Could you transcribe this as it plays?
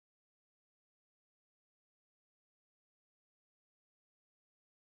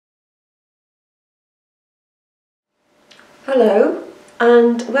Hello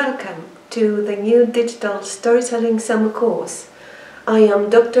and welcome to the new Digital Storytelling Summer course. I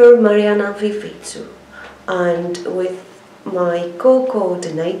am Dr. Mariana Vivitsu, and with my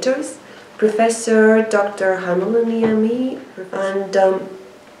co-coordinators, Professor Dr. Hanulaniemi and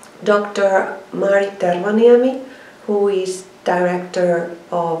Dr. Mari Tervaniemi, who is Director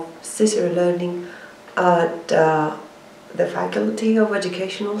of Cicero Learning at the Faculty of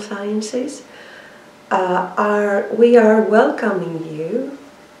Educational Sciences. We are welcoming you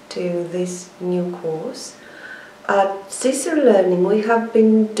to this new course. At Cicero Learning we have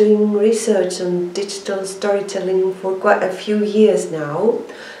been doing research on digital storytelling for quite a few years now.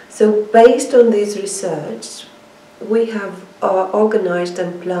 So based on this research we have organized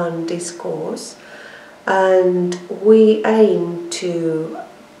and planned this course, and we aim to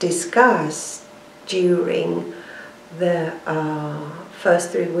discuss during the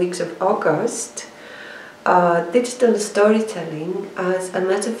first 3 weeks of August digital storytelling as a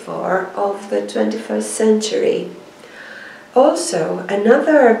metaphor of the 21st century. Also,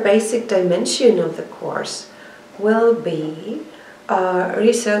 another basic dimension of the course will be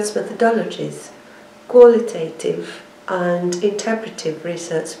research methodologies, qualitative and interpretive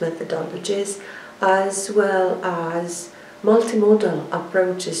research methodologies, as well as multimodal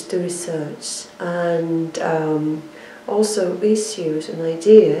approaches to research, and also issues and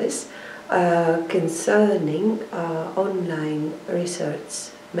ideas concerning online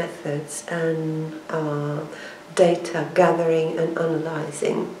research methods and data gathering and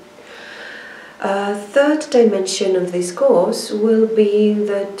analyzing. Third dimension of this course will be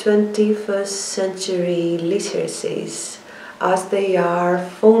the 21st century literacies, as they are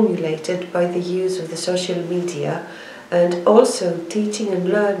formulated by the use of the social media, and also teaching and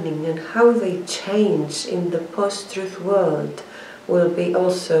learning and how they change in the post-truth world will be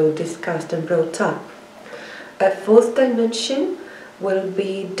also discussed and brought up. A fourth dimension will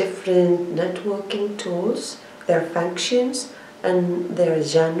be different networking tools, their functions and their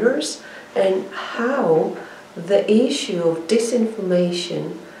genres, and how the issue of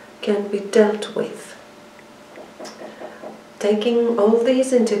disinformation can be dealt with. Taking all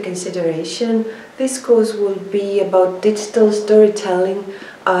these into consideration, this course will be about digital storytelling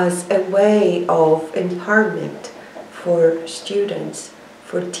as a way of empowerment for students,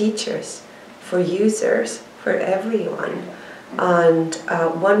 for teachers, for users, for everyone, and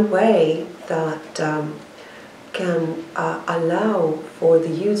one way that can allow for the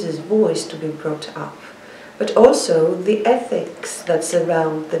user's voice to be brought up, but also the ethics that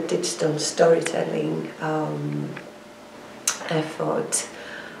surround the digital storytelling effort,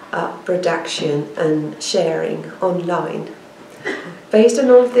 production and sharing online. Based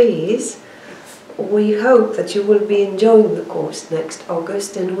on all these, we hope that you will be enjoying the course next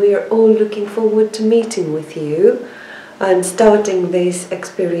August, and we are all looking forward to meeting with you and starting this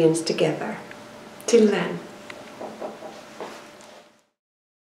experience together. Till then.